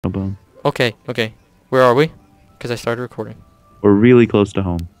No boom. Okay, okay. Where are we? Because I started recording. We're really close to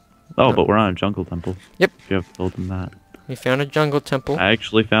home. Oh, No. but we're on a jungle temple. Yep. You have told them that. We found a jungle temple. I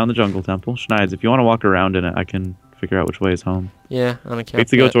actually found the jungle temple. Schneids, if you want to walk around in it, I can figure out which way is home. Yeah, on account We have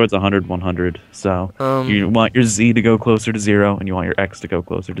to go towards 100, 100. So you want your Z to go closer to 0, and you want your X to go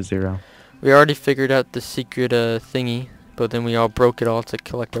closer to 0. we already figured out the secret thingy, but then we all broke it all to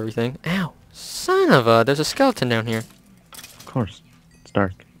collect everything. Ow! Son of a... There's a skeleton down here. Of course. It's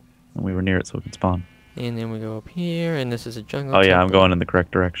dark. And we were near it so it could spawn. And then we go up here, and this is a jungle Oh yeah, I'm temple. going in the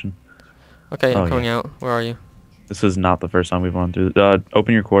correct direction. Okay, I'm Oh, coming yeah. out. Where are you? This is not the first time we've run through.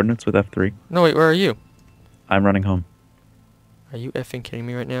 Open your coordinates with F3. No, wait, where are you? I'm running home. Are you effing kidding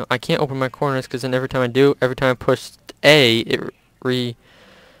me right now? I can't open my coordinates because then every time I push A, it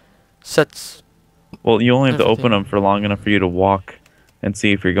resets. Well, you only have to open Everything. them for long enough for you to walk and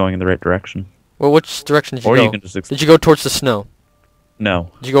see if you're going in the right direction. Well, which direction did you Or go? you can just Did you go towards the snow?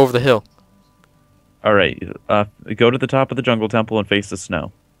 No. Did you go over the hill? All right. Go to the top of the jungle temple and face the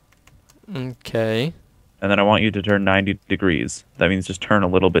snow. Okay. And then I want you to turn 90 degrees. That means just turn a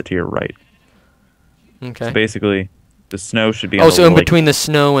little bit to your right. Okay. So basically, the snow should be Oh, on so the in lake, between the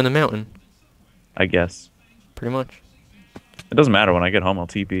snow and the mountain, I guess. pretty much. It doesn't matter. When I get home, I'll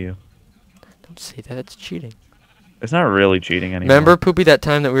TP you. Don't say that. It's cheating. It's not really cheating anymore. Remember, Poopy, that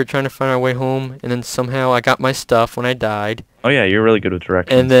time that we were trying to find our way home, and then somehow I got my stuff when I died, Oh, yeah, you're really good with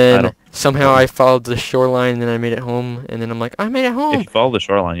directions. and I then don't- somehow I followed the shoreline, and then I made it home, and then I'm like, I made it If home! you follow the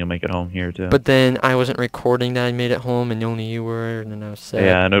shoreline, you'll make it home here, too. But then I wasn't recording that I made it home, and only you were, and then I was sad.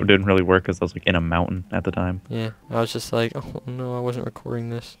 Yeah, and it didn't really work because I was like in a mountain at the time. Yeah, I was just like, oh no, I wasn't recording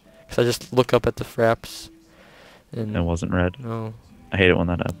this. Because I just look up at the fraps, and It wasn't red. no, I hate it when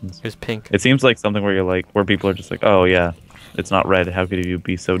that happens. it was pink. It seems like something where you're like, where people are just like, oh yeah, it's not red. How could you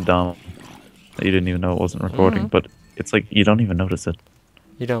be so dumb that you didn't even know it wasn't recording? Mhm. But it's like you don't even notice it.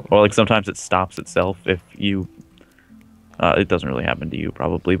 You don't. Or like sometimes it stops itself if you. It doesn't really happen to you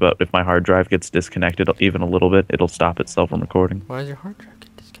probably, but if my hard drive gets disconnected even a little bit, it'll stop itself from recording. Why does your hard drive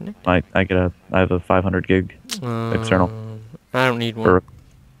get disconnected? I have a 500 gig external. I don't need one. For,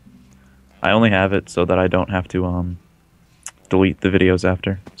 I only have it so that I don't have to delete the videos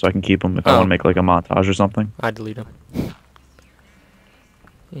after, so I can keep them if I Oh. want to make like a montage or something. I delete them.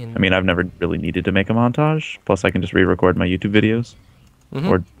 I mean, I've never really needed to make a montage. Plus, I can just re-record my YouTube videos,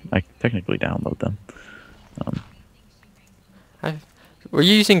 or I can technically download them. Were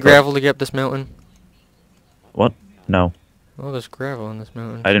you using gravel to get up this mountain? What? No, Oh, there's gravel on this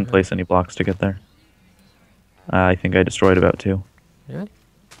mountain. I didn't place any blocks to get there. I think I destroyed about 2. Really?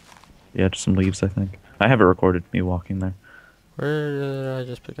 Yeah, just some leaves, I think. I have it recorded, me walking there. Where did I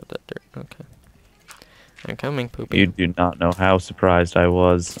just pick up that dirt? Okay. I'm coming, Poopy. You do not know how surprised I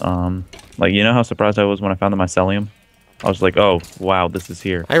was. Like, you know how surprised I was when I found the mycelium? I was like, oh, wow, this is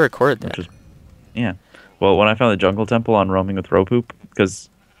here. I recorded Which that. is, yeah. Well, when I found the jungle temple on Roaming with Ropoop, because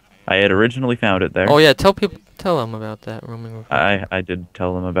I had originally found it there. Oh yeah, tell them about that roaming with. I did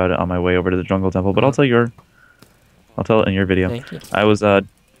tell them about it on my way over to the jungle temple, but I'll tell it in your video. Thank you. I was I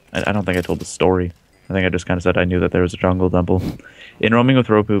don't think I told the story. I think I just kind of said I knew that there was a jungle temple. In Roaming with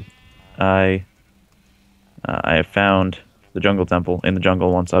Ropoop, I have found the jungle temple in the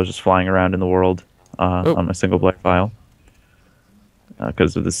jungle once. I was just flying around in the world on my single player file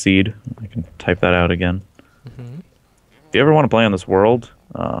because of the seed. I can type that out again. Hmm. If you ever want to play on this world,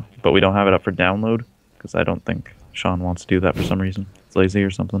 but we don't have it up for download, because I don't think Sean wants to do that for some reason. It's lazy or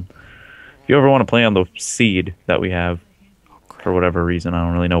something. If you ever want to play on the seed that we have, for whatever reason, I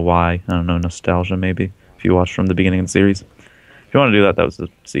don't really know why. I don't know, nostalgia maybe, if you watched from the beginning of the series. If you want to do that, that was the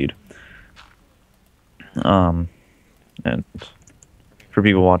seed. And for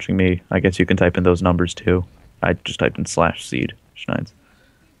people watching me, I guess you can type in those numbers too. I just typed in /seed, Schneids.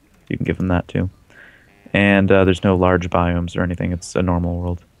 You can give them that too. And there's no large biomes or anything. It's a normal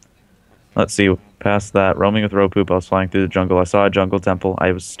world. Let's see. Past that, Roaming with Ropoop, I was flying through the jungle. I saw a jungle temple.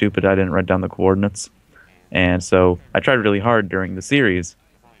 I was stupid. I didn't write down the coordinates. And so I tried really hard during the series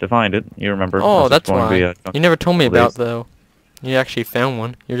to find it. You remember? Oh, that's going to be why. a You never told me couple about days. though. You actually found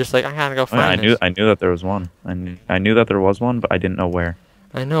one. You're just like, I gotta go Oh, yeah, find this. I knew that there was one. I knew that there was one, but I didn't know where.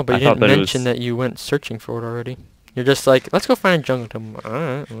 I know, but I you thought didn't that it mention was- that you went searching for it already. You're just like, let's go find a jungle temple.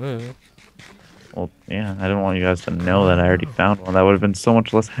 Alright, well. Well, yeah, I didn't want you guys to know that I already found one. That would have been so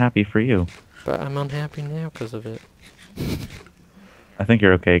much less happy for you. But I'm unhappy now because of it. I think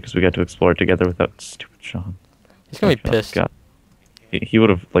you're okay because we got to explore it together without stupid Sean. He's gonna be Oh, pissed. God. He would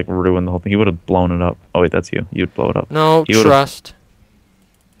have like ruined the whole thing. He would have blown it up. Oh wait, that's you. You'd blow it up. No, He would've- trust.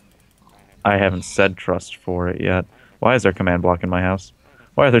 I haven't said trust for it yet. Why is there a command block in my house?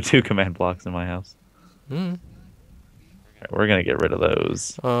 Why are there 2 command blocks in my house? Mm. Okay, we're gonna get rid of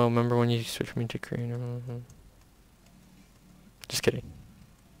those. Oh, remember when you switched me to Korean? Just kidding.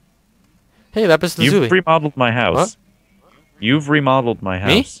 Hey, Lapis Lazuli. You've remodeled my house. What? You've remodeled my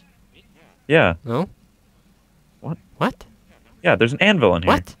Me? house. Yeah. No? What? What? Yeah, there's an anvil in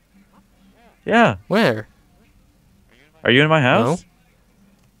here. What? Yeah. Where? Are you in my house? No.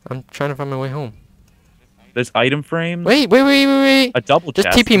 I'm trying to find my way home. There's item frames. Wait. A double Just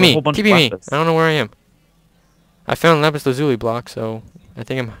chest. TP with a me. whole bunch of TP me. lapis. I don't know where I am. I found Lapis Lazuli block, so I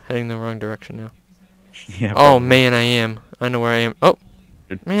think I'm heading the wrong direction now. Yeah. Oh, probably. man, I am. I know where I am. Oh,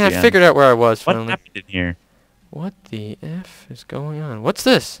 It's man, the I end. figured out where I was What finally. happened in here? What the F is going on? What's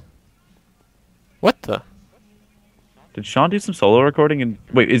this? What the? Did Sean do some solo recording? And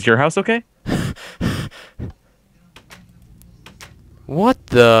wait, is your house okay? What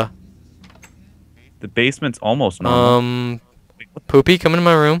the? The basement's almost normal. Poopy, come into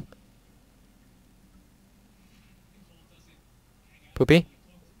my room. Poopy?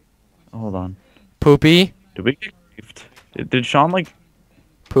 Hold on. Poopy? Did we get griefed? Did Sean like?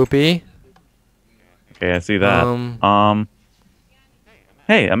 Poopy? Okay, I see that.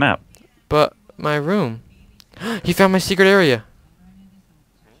 Hey, a map. But my room. You found my secret area.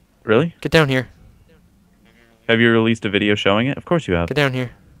 Really? Get down here. Have you released a video showing it? Of course you have. Get down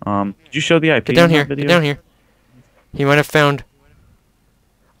here. Did you show the IP? Get down in that here. video? Get down here. He might have found.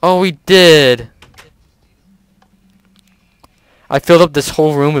 Oh, we did. I filled up this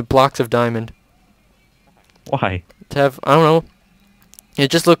whole room with blocks of diamond Why? to have. I don't know. It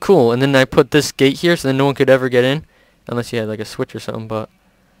just looked cool, and then I put this gate here, so then no one could ever get in, unless you had like a switch or something. But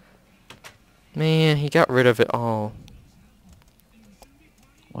man, he got rid of it all.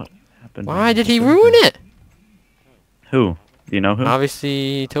 What happened? Why did he ruin it? Who? Do you know who?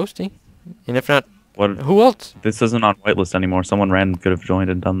 Obviously, Toasty. And if not, What? who else? This isn't on whitelist anymore. Someone random could have joined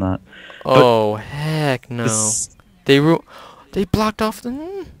and done that. Oh heck no! This- They blocked off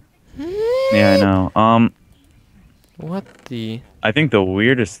the. Yeah, I know. What the? I think the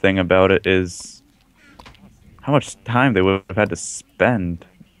weirdest thing about it is how much time they would have had to spend,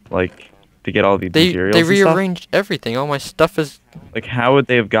 like, to get all the materials. They and stuff. rearranged everything. All my stuff is. Like, how would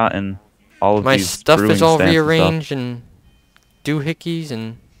they have gotten all of My these stuff brewing is all stamps and stuff? rearranged and doohickeys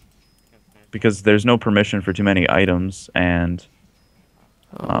and. Because there's no permission for too many items, and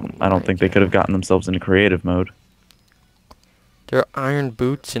Oh I don't my think they could have God. gotten themselves into creative mode. There are iron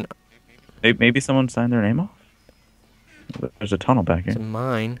boots and Maybe someone signed their name off. There's a tunnel back it's here.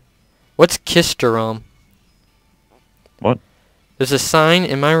 mine. What's Kisterom? What? There's a sign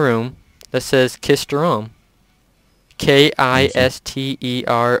in my room that says Kisterom. Kisterom.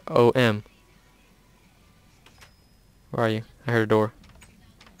 Where are you? I heard a door.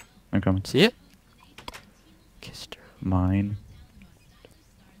 I'm coming. See it? Kisterom. Mine.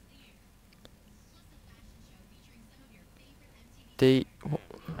 They.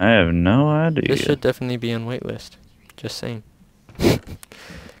 I have no idea. This should definitely be on waitlist. Just saying.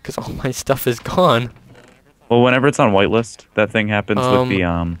 Because all my stuff is gone. Well, whenever it's on whitelist, that thing happens with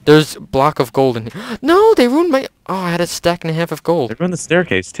the There's a block of gold in here. No, they ruined my. Oh, I had a stack and a half of gold. They're doing the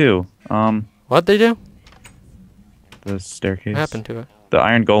staircase too. What'd they do? The staircase. What happened to it? The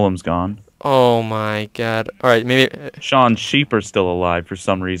iron golem's gone. Oh my god. Alright, maybe. Sean, sheep are still alive for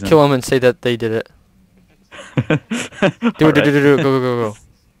some reason. Kill them and say that they did it. Do it, do it. Go.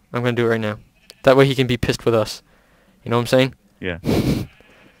 I'm gonna do it right now. That way he can be pissed with us. You know what I'm saying? Yeah.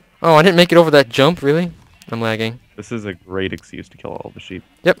 Oh, I didn't make it over that jump, really? I'm lagging. This is a great excuse to kill all the sheep.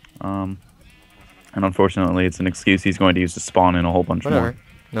 Yep. And unfortunately, it's an excuse he's going to use to spawn in a whole bunch Whatever. more.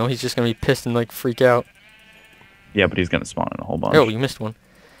 No, he's just gonna be pissed and like freak out. Yeah, but he's going to spawn in a whole bunch. Oh, you missed one.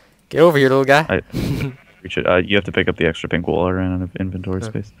 Get over here, little guy. Reach it. You have to pick up the extra pink wool I ran out of inventory Oh.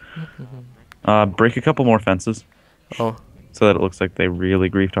 space. Break a couple more fences Oh. so that it looks like they really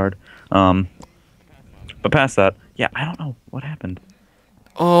griefed hard. But past that, yeah, I don't know what happened.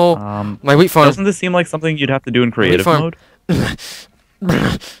 Oh, my wheat farm. Doesn't this seem like something you'd have to do in creative farm. mode?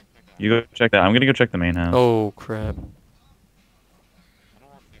 You go check that. I'm gonna go check the main house. Oh crap.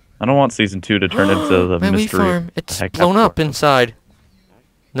 I don't want season 2 to turn into the my wheat mystery. farm. It's heck blown that up for. inside.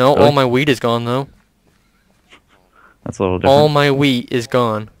 No, Really? all my wheat is gone though. That's a little different. All my wheat is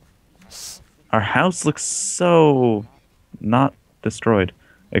gone. Our house looks so not destroyed,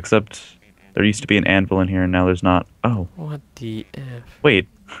 except there used to be an anvil in here and now there's not. Oh, What the F? wait.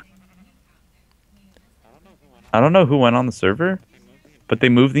 I don't know who went on the server, but they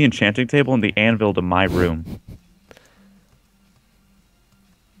moved the enchanting table and the anvil to my room.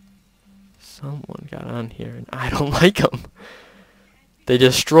 Someone got on here and I don't like them. They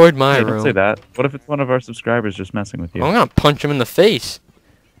destroyed my Hey, room. don't say that. What if it's one of our subscribers just messing with you? I'm gonna punch him in the face.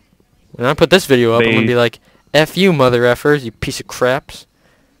 When I put this video up, I'm gonna They- be like, F you, mother effers, you piece of craps.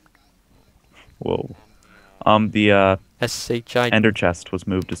 Whoa. The S-H-I... ender chest was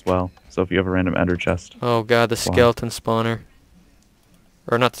moved as well. So if you have a random ender chest, Oh god, the Why? skeleton spawner.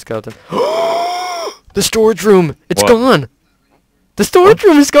 Or not the skeleton. The storage room! It's What? gone! The storage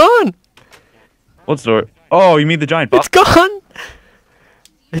room is gone! what's the? Oh, you mean the giant box? It's gone!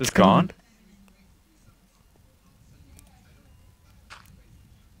 It's gone.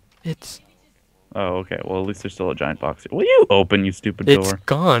 It's Oh, okay. Well, at least there's still a giant box here. Will you open, you stupid it's door?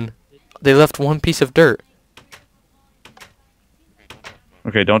 gone. They left one piece of dirt.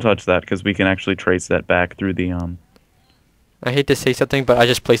 Okay, don't touch that because we can actually trace that back through the I hate to say something, but I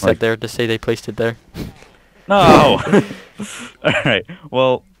just placed Like- that there to say they placed it there. No. All right.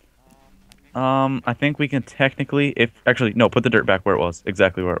 Well, I think we can technically, if actually no, put the dirt back where it was,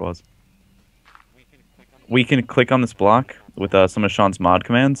 exactly where it was. We can click on this block with some of Sean's mod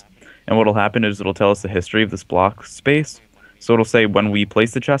commands, and what'll happen is it'll tell us the history of this block space. So it'll say when we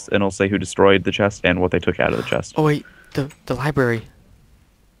placed the chest, and it'll say who destroyed the chest and what they took out of the chest. Oh wait, the library.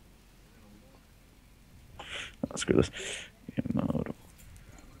 Oh, screw this. Mode.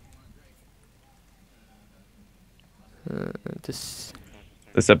 This.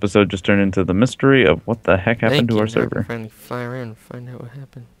 This episode just turned into the mystery of what the heck happened to our Now I can server. finally fly around and find out what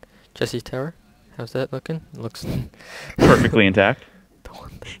happened. Jesse's tower. How's that looking? Looks. Perfectly intact. The one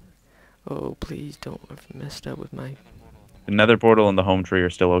thing. Oh please don't have messed up with my. The nether portal and the home tree are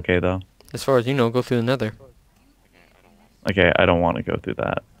still okay though. As far as you know, go through the nether. Okay, I don't want to go through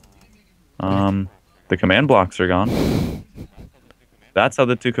that. The command blocks are gone. That's how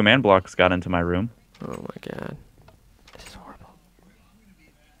the 2 command blocks got into my room. Oh my god. This is horrible.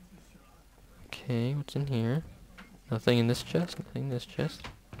 Okay, what's in here? Nothing in this chest, nothing in this chest.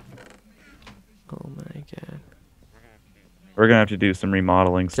 Oh my god. We're gonna have to do some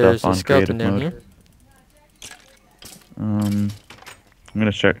remodeling There's stuff a on skeleton creative down mode. here. I'm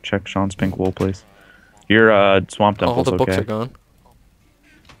gonna check Sean's pink wool, please. Your swamp All temple's the books okay, are gone.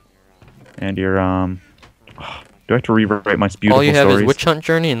 and your do I have to rewrite my beautiful All you have stories? is Witch Hunt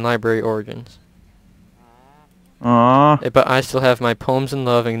Journey and Library Origins. Aww. But I still have my Poems in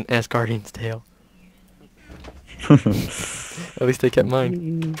Love and Asgardian's Tale. At least they kept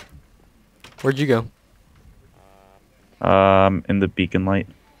mine. Where'd you go? In the beacon light.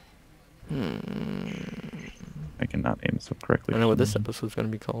 Hmm. I cannot aim so correctly. I know what this episode's gonna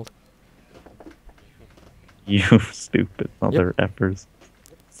be called. You stupid mother effers.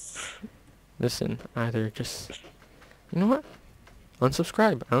 Listen, either just... You know what?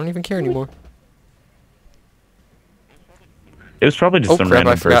 Unsubscribe. I don't even care anymore. It was probably just Oh some crap,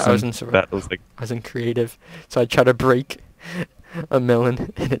 random I forgot I was person in that was like, I was in creative, so I tried to break a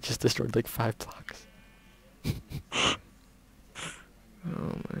melon, and it just destroyed like 5 blocks. Oh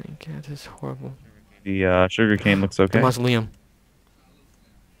my god, this is horrible. the sugar cane looks The okay. mausoleum.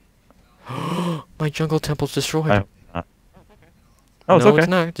 My jungle temple's destroyed. I hope not. Oh, it's no, okay. it's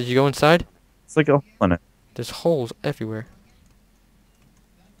not. Did you go inside? It's like a hole in it. There's holes everywhere.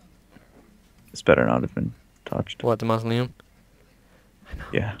 This better not have been touched. What, the mausoleum?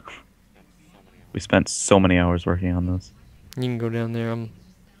 Yeah. We spent so many hours working on this. You can go down there. I'm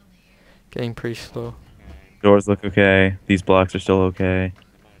getting pretty slow. Doors look okay. These blocks are still okay.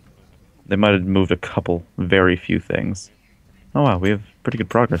 They might have moved a couple, very few things. Oh wow, we have pretty good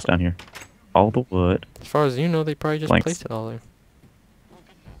progress down here. All the wood. As far as you know, they probably just Blanks. placed it all there.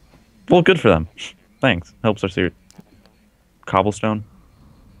 Well, good for them. Thanks. Helps our series. Cobblestone?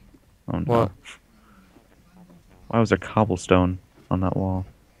 Oh no. What? Why was there cobblestone on that wall?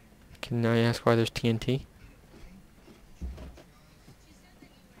 Can I ask why there's TNT?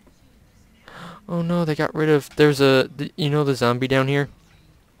 Oh no, they got rid of... There's a... You know the zombie down here?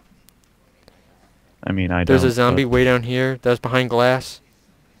 I mean, I There's don't. a zombie but way down here that was behind glass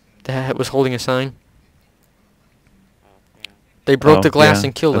that was holding a sign. They broke Oh, the glass yeah,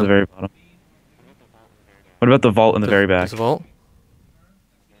 and killed at him. the very bottom. What about the vault in the very back? There's a vault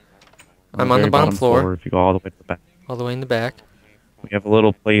On I'm on the very bottom floor. If you go all the way to the back. all the way in the back. We have a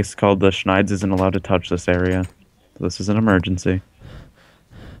little place called the Schneids isn't allowed to touch this area. So this is an emergency.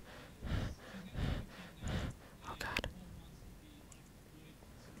 Oh god.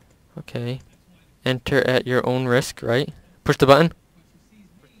 Okay. Enter at your own risk, right? Push the button.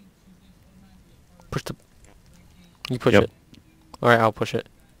 Push the... You push Yep. it. Alright, I'll push it.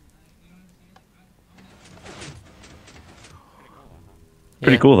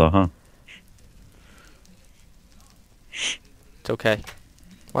 Pretty Yeah, cool though, huh? It's okay.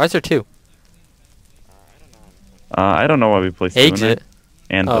 Why is there 2? I don't know why we placed two in there. Exit.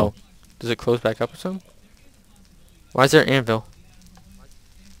 Anvil. Oh. Does it close back up or something? Why is there an anvil?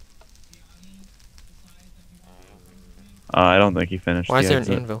 I don't think he finished Why the is there an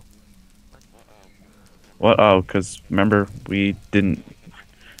exit. anvil? What? Oh, because remember we didn't.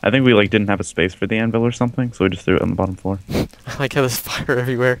 I think we like didn't have a space for the anvil or something, so we just threw it on the bottom floor. I like how there's fire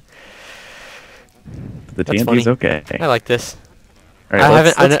everywhere. But the That's TNT's funny. okay. I like this. All right,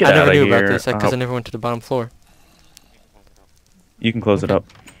 let's I get never out of knew here. about this because I never went to the bottom floor. You can close it Okay. up.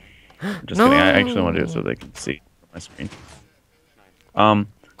 Just kidding. I actually want to do it so they can see my screen.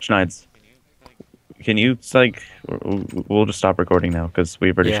 Schneids, can you we'll just stop recording now because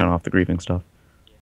we've already Yeah. shown off the grieving stuff.